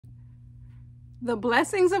The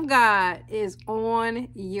blessings of God is on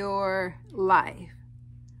your life.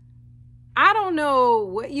 I don't know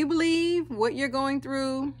what you believe, what you're going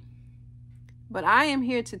through, but I am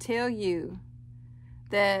here to tell you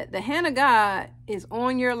that the hand of God is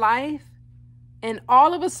on your life, and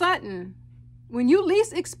all of a sudden, when you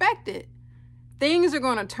least expect it, things are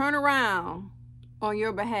going to turn around on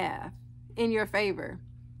your behalf, in your favor.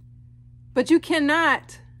 But you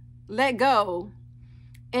cannot let go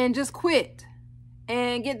and just quit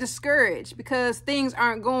and get discouraged because things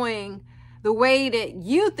aren't going the way that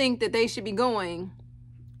you think that they should be going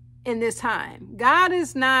in this time. God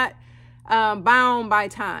is not bound by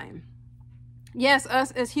time. Yes,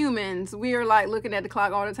 us as humans, we are like looking at the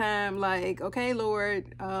clock all the time like, okay,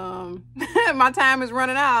 Lord, my time is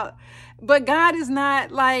running out. But God is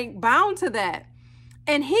not like bound to that.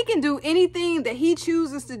 And he can do anything that he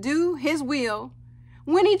chooses to do, his will,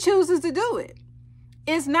 when he chooses to do it.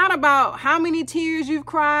 It's not about how many tears you've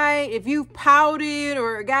cried, if you've pouted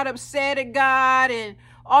or got upset at God and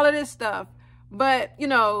all of this stuff. But, you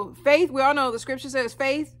know, faith, we all know the scripture says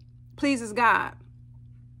faith pleases God.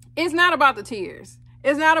 It's not about the tears.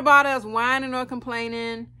 It's not about us whining or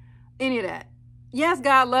complaining, any of that. Yes,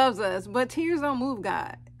 God loves us, but tears don't move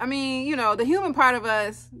God. I mean, you know, the human part of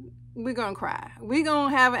us, we're going to cry. We're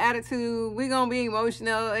going to have an attitude. We're going to be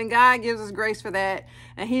emotional. And God gives us grace for that.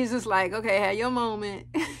 And he's just like, okay, have your moment.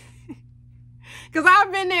 Because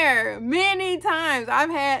I've been there many times. I've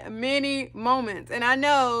had many moments. And I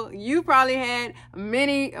know you probably had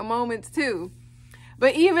many moments too.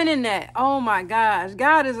 But even in that, oh my gosh,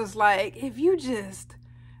 God is just like, if you just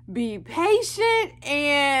be patient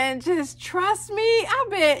and just trust me. I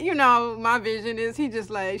bet, you know, my vision is he just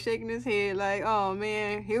like shaking his head like, oh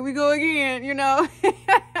man, here we go again, you know.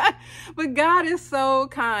 But God is so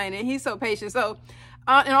kind and he's so patient. So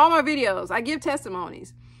in all my videos, I give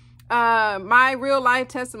testimonies, my real life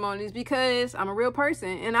testimonies, because I'm a real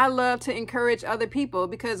person and I love to encourage other people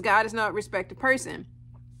because God is not a respected person.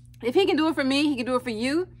 If he can do it for me, he can do it for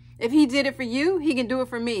you. If he did it for you, he can do it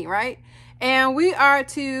for me, right? And we are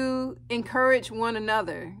to encourage one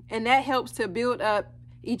another, and that helps to build up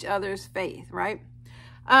each other's faith, right?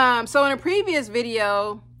 So in a previous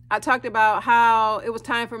video, I talked about how it was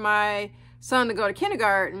time for my son to go to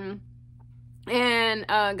kindergarten, and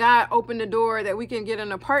God opened the door that we can get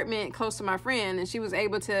an apartment close to my friend, and she was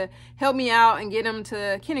able to help me out and get him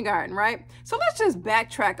to kindergarten, right? So let's just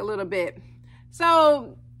backtrack a little bit.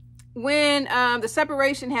 So when the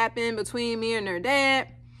separation happened between me and her dad,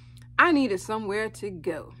 I needed somewhere to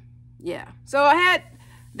go. Yeah. So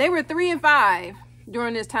they were 3 and 5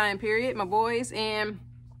 during this time period, my boys, and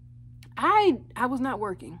I was not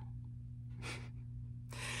working.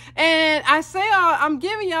 And I'm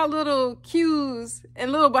giving y'all little cues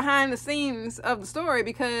and little behind the scenes of the story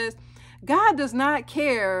because God does not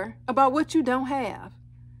care about what you don't have.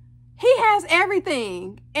 He has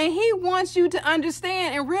everything, and he wants you to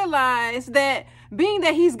understand and realize that being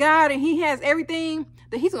that he's God and he has everything,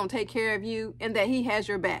 that he's going to take care of you and that he has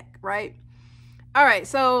your back, right? All right,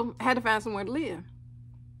 so I had to find somewhere to live.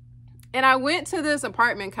 And I went to this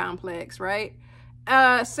apartment complex, right?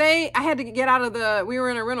 Say I had to get out of we were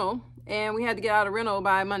in a rental, and we had to get out of rental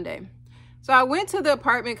by Monday. So I went to the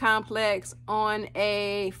apartment complex on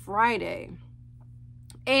a Friday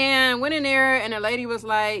and went in there, and the lady was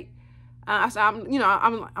like, I said,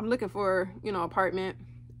 I'm looking for, apartment,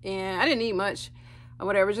 and I didn't need much or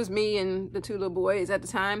whatever, just me and the 2 little boys at the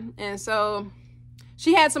time. And so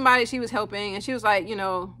she had somebody she was helping, and she was like,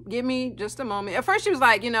 give me just a moment. At first she was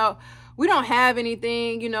like, we don't have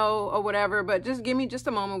anything, or whatever, but just give me just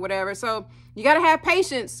a moment, whatever. So you got to have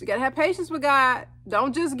patience. You got to have patience with God.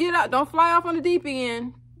 Don't just get up. Don't fly off on the deep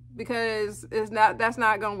end, because that's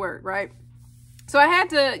not going to work. Right. So I had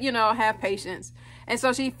to, have patience. And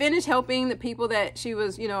so she finished helping the people that she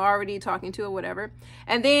was, already talking to or whatever.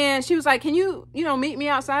 And then she was like, can you, meet me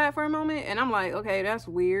outside for a moment? And I'm like, okay, that's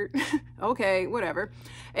weird. Okay, whatever.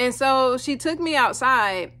 And so she took me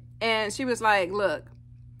outside, and she was like, look,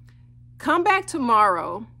 come back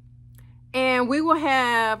tomorrow and we will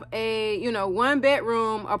have a,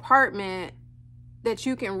 1-bedroom apartment that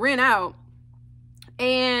you can rent out.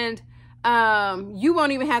 And you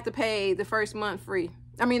won't even have to pay the first month free.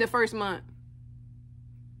 The first month.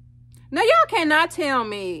 Now, y'all cannot tell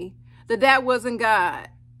me that wasn't God.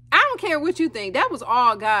 I don't care what you think. That was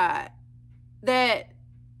all God. That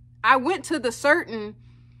I went to the certain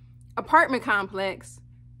apartment complex,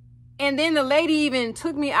 and then the lady even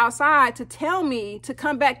took me outside to tell me to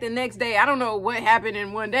come back the next day. I don't know what happened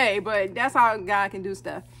in one day, but that's how God can do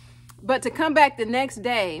stuff. But to come back the next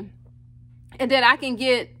day, and that I can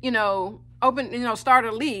get, start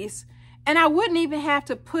a lease, And I wouldn't even have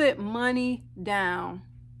to put money down.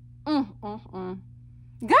 God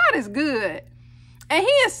is good. And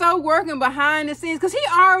he is so working behind the scenes, because he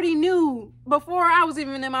already knew before I was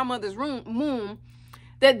even in my mother's womb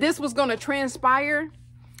that this was going to transpire.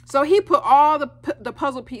 So he put all the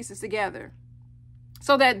puzzle pieces together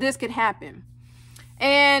so that this could happen.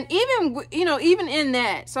 And even in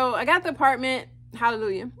that, so I got the apartment,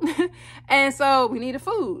 hallelujah. And so we needed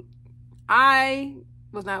food. I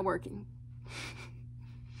was not working.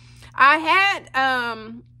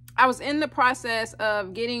 I was in the process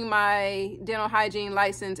of getting my dental hygiene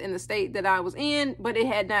license in the state that I was in, but it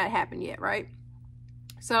had not happened yet, right?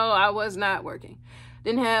 So I was not working.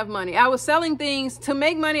 Didn't have money. I was selling things to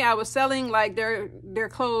make money. I was selling like their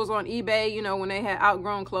clothes on eBay, you know, when they had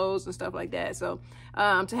outgrown clothes and stuff like that. So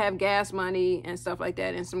to have gas money and stuff like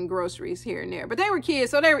that, and some groceries here and there. But they were kids,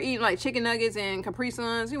 so they were eating like chicken nuggets and Capri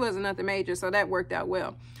Suns. It wasn't nothing major, so that worked out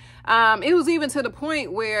well. It was even to the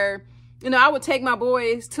point where, you know, I would take my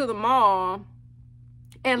boys to the mall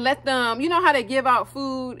and let them, you know how they give out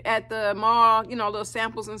food at the mall, you know, little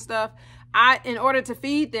samples and stuff. In order to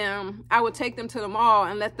feed them, I would take them to the mall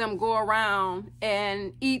and let them go around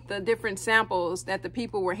and eat the different samples that the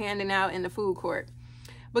people were handing out in the food court.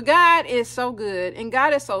 But God is so good, and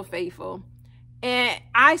God is so faithful. And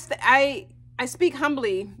I speak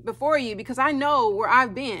humbly before you because I know where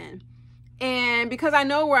I've been. And because I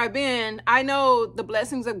know where I've been, I know the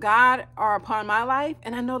blessings of God are upon my life,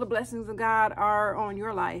 and I know the blessings of God are on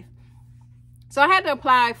your life. So I had to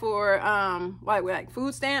apply for like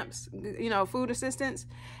food stamps, you know, food assistance.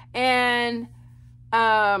 And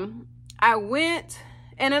I went,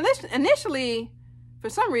 and initially, for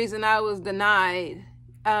some reason, I was denied.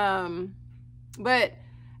 But I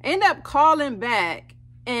ended up calling back,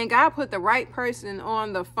 and God put the right person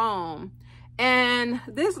on the phone. And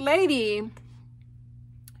this lady,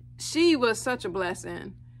 she was such a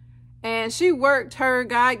blessing. And she worked her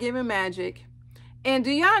God-given magic. And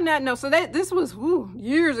do y'all not know? So this was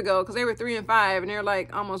years ago, because they were 3 and 5, and they're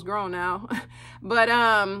like almost grown now, but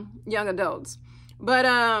young adults. But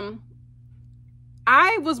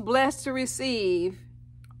I was blessed to receive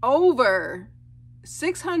over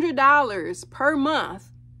 $600 per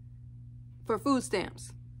month for food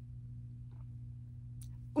stamps.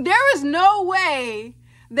 There is no way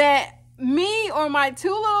that me or my 2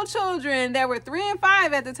 little children that were 3 and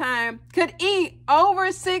 5 at the time could eat over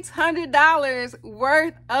 $600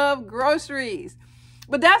 worth of groceries.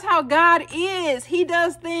 But that's how God is. He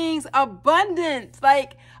does things abundant,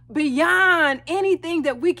 like beyond anything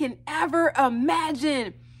that we can ever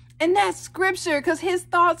imagine. And that's scripture, because his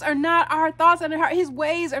thoughts are not our thoughts, and his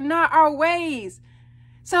ways are not our ways.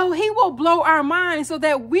 So he will blow our minds so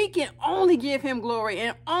that we can only give him glory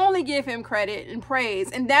and only give him credit and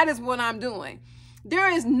praise. And that is what I'm doing. There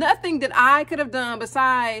is nothing that I could have done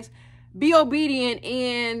besides be obedient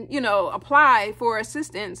and, you know, apply for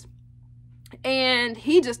assistance. And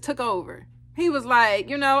he just took over. He was like,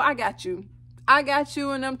 you know, I got you. I got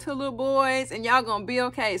you and them 2 little boys, and y'all gonna be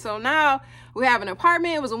okay. So now we have an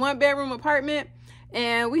apartment. It was a 1-bedroom apartment,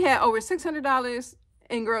 and we had over $600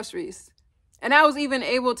 in groceries. And I was even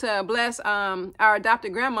able to bless our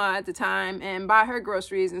adopted grandma at the time and buy her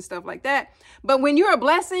groceries and stuff like that. But when you're a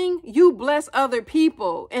blessing, you bless other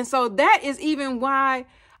people. And so that is even why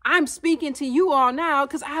I'm speaking to you all now,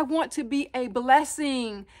 because I want to be a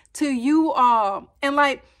blessing to you all. And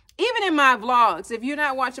like, even in my vlogs, if you're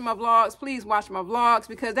not watching my vlogs, please watch my vlogs,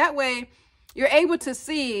 because that way you're able to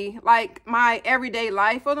see like my everyday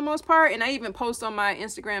life for the most part. And I even post on my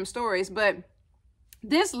Instagram stories, but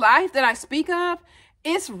this life that I speak of,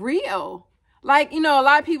 it's real. Like, you know, a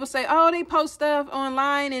lot of people say, oh, they post stuff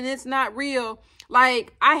online and it's not real.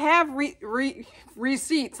 Like, I have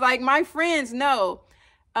receipts. Like, my friends know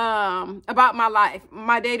about my life,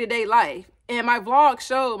 my day-to-day life. And my vlog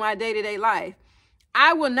show my day-to-day life.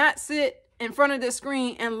 I will not sit in front of this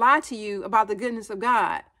screen and lie to you about the goodness of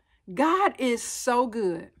God. God is so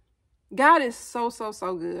good. God is so, so,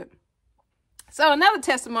 so good. So another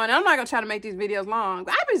testimony. I'm not going to try to make these videos long.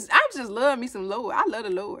 I just love me some Lord. I love the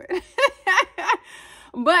Lord.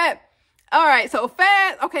 But, all right. So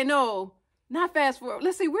okay, no, not fast forward.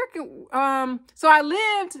 Let's see. So I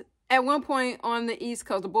lived at one point on the East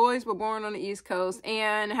Coast. The boys were born on the East Coast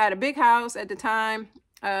and had a big house at the time.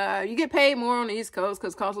 You get paid more on the East Coast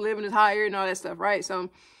because cost of living is higher and all that stuff, right? So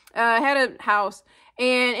I had a house,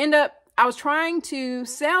 and I was trying to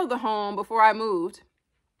sell the home before I moved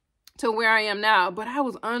to where I am now, but I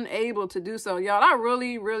was unable to do so, y'all. I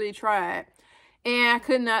really, really tried, and I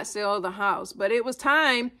could not sell the house, but it was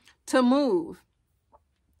time to move.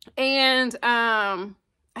 And I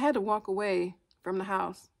had to walk away from the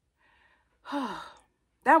house.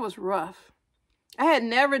 That was rough. I had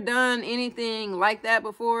never done anything like that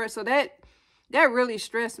before. So that really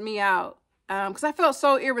stressed me out. Because I felt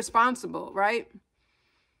so irresponsible, right?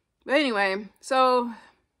 But anyway, so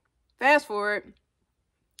fast forward.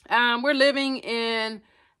 We're living in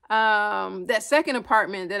that second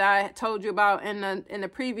apartment that I told you about in the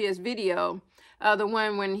previous video, the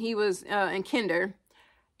one when he was in kinder.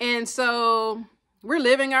 And so we're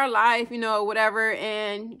living our life, you know, whatever.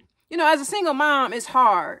 And, you know, as a single mom, it's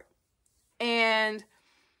hard. And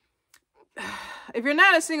if you're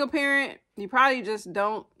not a single parent, you probably just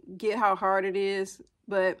don't get how hard it is.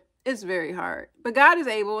 But it's very hard. But God is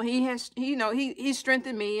able. He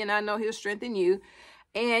strengthened me, and I know he'll strengthen you.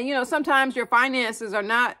 And, you know, sometimes your finances are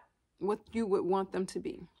not what you would want them to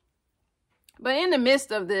be. But in the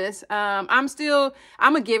midst of this, I'm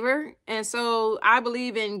a giver. And so I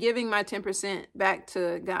believe in giving my 10% back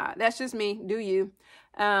to God. That's just me. Do you?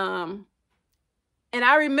 And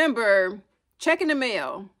I remember checking the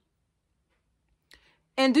mail.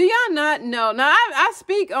 And do y'all not know? Now, I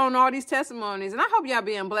speak on all these testimonies, and I hope y'all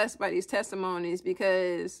being blessed by these testimonies,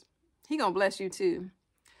 because he gonna bless you too.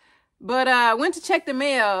 But I went to check the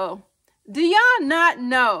mail. Do y'all not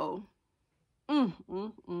know?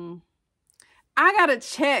 I got a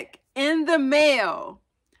check in the mail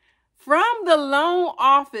from the loan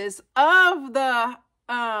office of the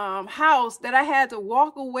house that I had to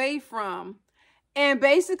walk away from. And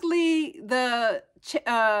basically the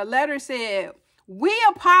letter said, "We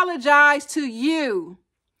apologize to you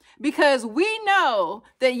because we know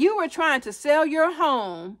that you were trying to sell your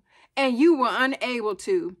home and you were unable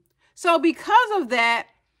to. So because of that,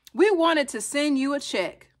 we wanted to send you a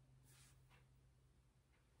check."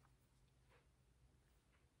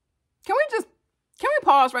 Can we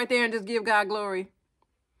pause right there and just give God glory?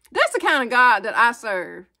 That's the kind of God that I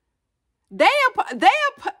serve.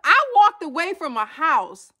 I walked away from a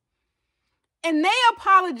house and they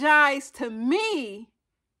apologized to me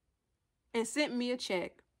and sent me a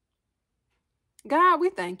check. God, we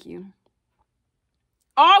thank you.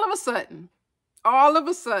 All of a sudden, boy,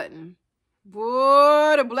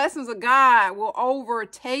 the blessings of God will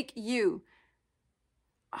overtake you.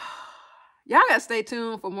 Y'all got to stay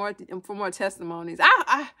tuned for more testimonies.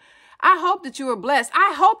 I hope that you are blessed.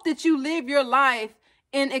 I hope that you live your life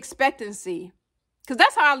in expectancy, because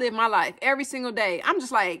that's how I live my life every single day. I'm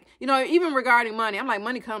just like, you know, even regarding money, I'm like,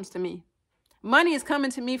 money comes to me. Money is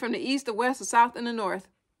coming to me from the east, the west, the south, and the north.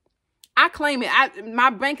 I claim it. My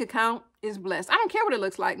bank account is blessed. I don't care what it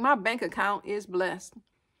looks like. My bank account is blessed.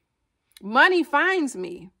 Money finds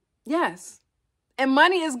me. Yes. And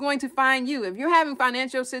money is going to find you. If you're having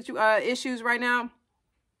financial issues right now,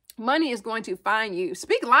 money is going to find you.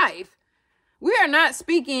 Speak life. We are not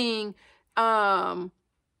speaking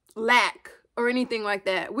lack or anything like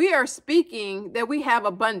that. We are speaking that we have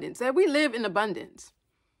abundance, that we live in abundance.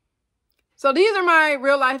 So these are my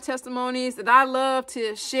real life testimonies that I love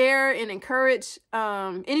to share and encourage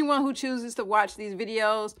anyone who chooses to watch these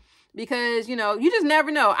videos, because, you know, you just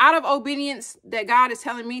never know. Out of obedience that God is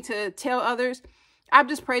telling me to tell others, I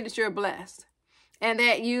just pray that you're blessed and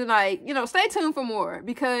that you, like, you know, stay tuned for more,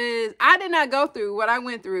 because I did not go through what I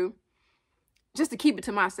went through just to keep it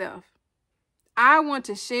to myself. I want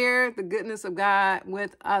to share the goodness of God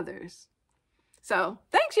with others. So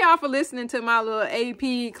thanks y'all for listening to my little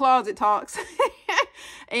AP closet talks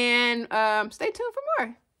and stay tuned for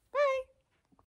more.